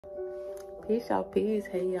Peace, y'all, peace.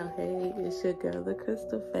 Hey, y'all, hey. It's your girl, the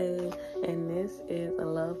Crystal Faye, and this is a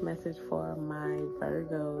love message for my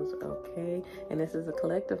Virgos, okay? And this is a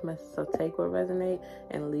collective message, so take what resonates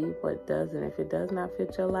and leave what doesn't. If it does not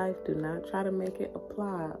fit your life, do not try to make it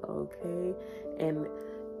apply, okay? And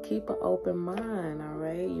keep an open mind, all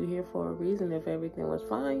right? You're here for a reason. If everything was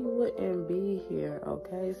fine, you wouldn't be here,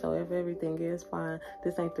 okay? So if everything is fine,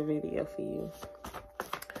 this ain't the video for you.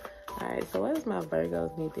 Alright, so what does my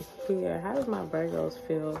Virgos need to hear? How does my Virgos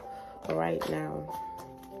feel right now?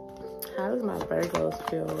 How does my Virgos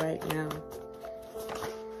feel right now?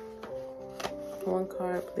 One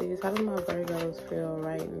card, please. How do my Virgos feel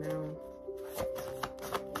right now?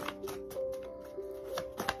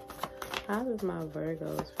 How does my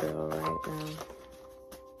Virgos feel right now?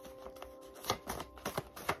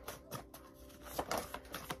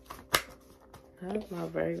 How does my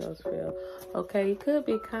Virgos feel? Okay, you could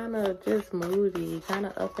be kind of just moody, kind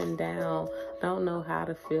of up and down. Don't know how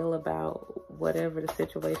to feel about whatever the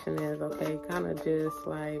situation is, okay? Kind of just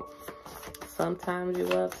like, sometimes you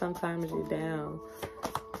up, sometimes you down.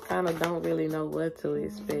 Kind of don't really know what to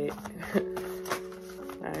expect.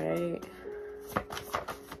 Alright.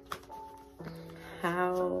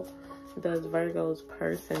 How does Virgo's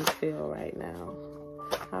person feel right now?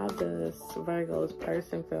 How does Virgo's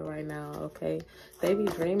person feel right now, okay? They be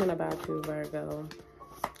dreaming about you, Virgo.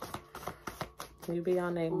 You be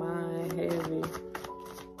on their mind heavy.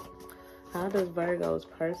 How does Virgo's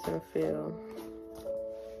person feel?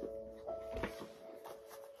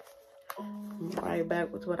 Right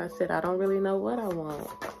back with what I said. I don't really know what I want.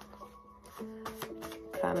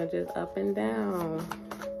 Kind of just up and down.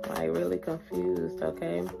 Like really confused,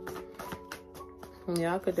 okay?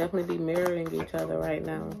 Y'all could definitely be mirroring each other right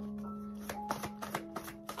now.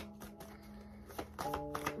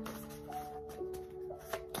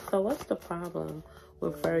 So what's the problem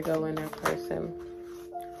with Virgo and that person?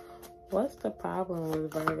 What's the problem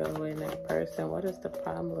with Virgo and that person? What is the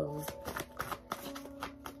problem?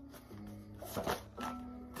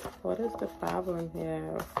 What is the problem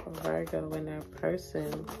here for Virgo and that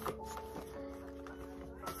person?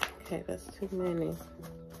 Okay, that's too many.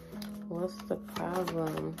 What's the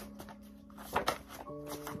problem?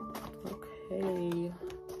 Okay.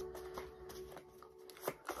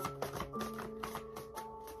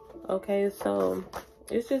 Okay, so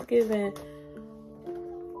it's just giving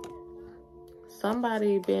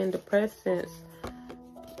somebody being depressed since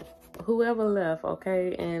whoever left,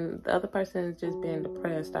 okay? And the other person is just being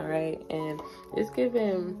depressed, all right? And it's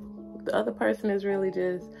giving the other person is really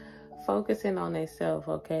just focusing on themselves,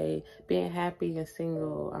 okay? Being happy and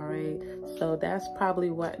single, all right? So that's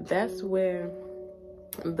probably that's where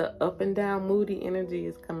the up and down moody energy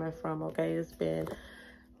is coming from, okay? It's been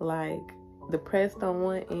like depressed on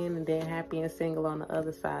one end and then happy and single on the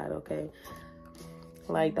other side, okay?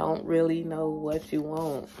 Like don't really know what you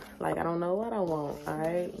want. Like I don't know what I want, all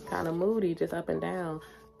right? Kind of moody, just up and down.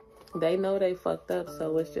 They know they fucked up,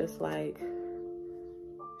 so it's just like,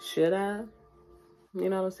 should I? You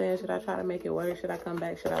know what I'm saying? Should I try to make it work? Should I come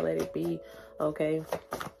back? Should I let it be? Okay.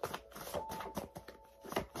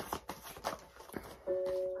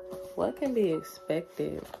 What can be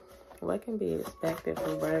expected? What can be expected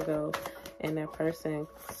from Virgo and that person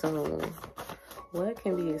soon? What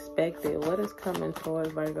can be expected? What is coming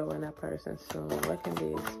towards Virgo and that person soon? What can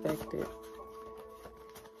be expected?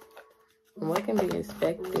 What can be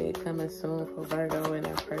expected coming soon for Virgo and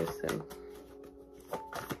that person?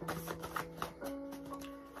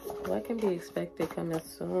 What can be expected coming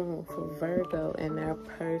soon for Virgo and their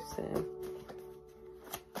person?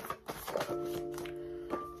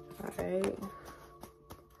 Alright.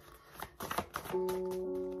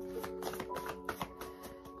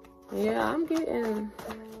 Yeah, I'm getting...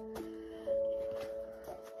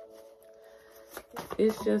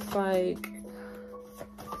 It's just like...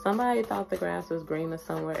 Somebody thought the grass was greener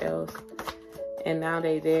somewhere else. And now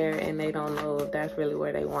they there and they don't know if that's really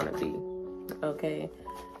where they want to be. Okay?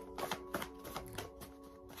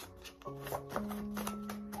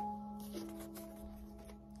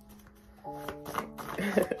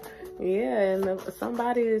 Yeah, and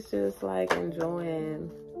somebody is just like enjoying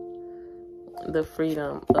the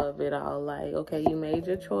freedom of it all. Like, okay, you made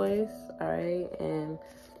your choice, all right, and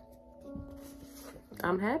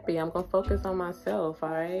I'm happy. I'm gonna focus on myself, all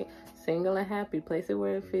right? Single and happy. Place it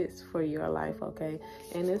where it fits for your life, okay?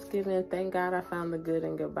 And it's giving, thank God I found the good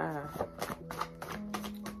and goodbye.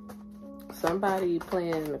 Somebody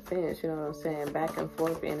playing the fence, you know what I'm saying? Back and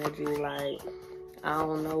forth energy, like, I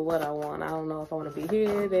don't know what I want. I don't know if I want to be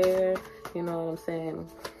here, there, you know what I'm saying?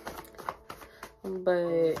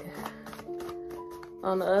 But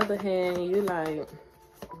on the other hand, you like,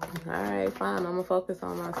 All right, fine. I'm gonna focus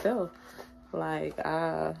on myself. Like,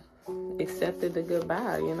 I accepted the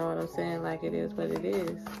goodbye. You know what I'm saying? Like, it is what it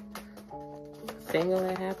is. Single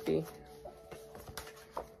and happy.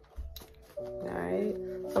 All right.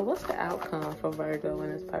 So what's the outcome for Virgo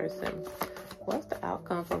and this person? What's the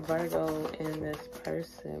outcome for Virgo and this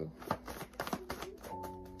person?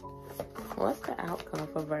 What's the outcome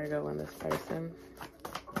for Virgo and this person?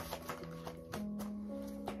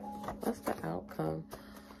 What's the outcome?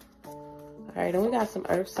 All right, and we got some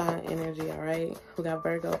earth sign energy, all right? We got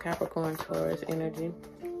Virgo, Capricorn, Taurus energy.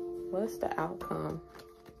 What's the outcome?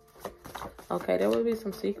 Okay, there will be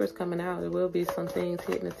some secrets coming out. There will be some things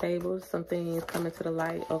hitting the table, some things coming to the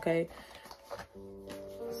light, okay?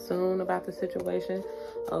 Soon about the situation,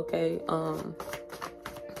 okay?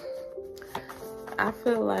 I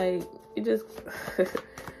feel like you just,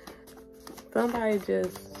 somebody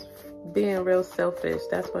just being real selfish.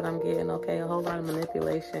 That's what I'm getting, okay? A whole lot of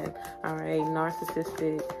manipulation, all right?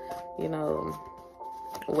 Narcissistic, you know,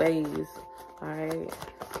 ways, all right?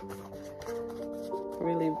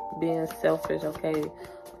 Really being selfish, okay?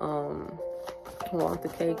 Want the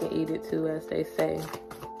cake and eat it too, as they say.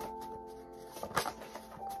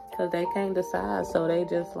 Because they can't decide, so they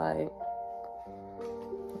just like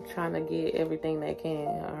trying to get everything they can,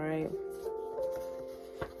 all right?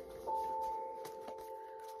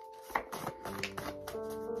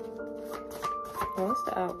 What's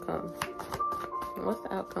the outcome? What's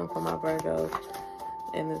the outcome for my Virgos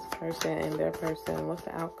and this person and their person? What's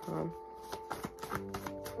the outcome?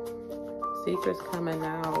 Secrets coming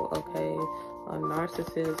out, okay? A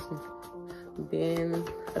narcissist, being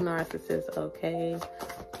a narcissist, okay?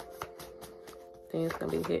 Things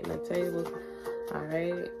gonna be hitting the table, all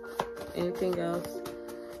right? Anything else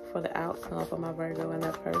for the outcome for my Virgo and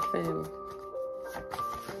that person?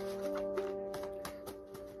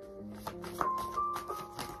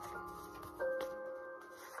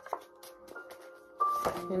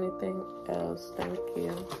 Anything else? Thank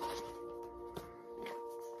you.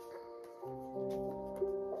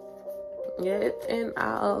 Yeah, and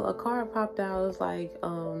a card popped out. It's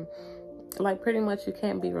like pretty much you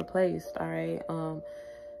can't be replaced. All right.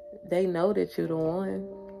 They know that you're the one.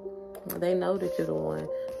 They know that you're the one.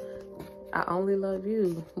 I only love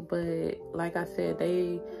you, but like I said,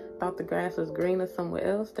 they thought the grass was greener somewhere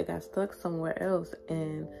else. They got stuck somewhere else,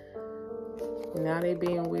 and now they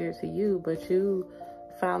being weird to you. But you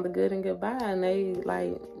found the good in goodbye, and they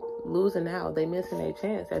like losing out. They missing their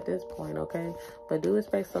chance at this point, okay? But do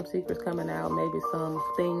expect some secrets coming out, maybe some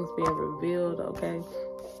things being revealed, okay?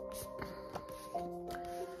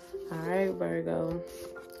 All right, Virgo.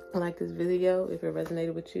 Like this video if it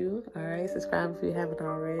resonated with you. All right, subscribe if you haven't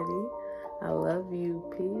already. I love you.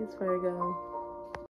 Peace, Virgo.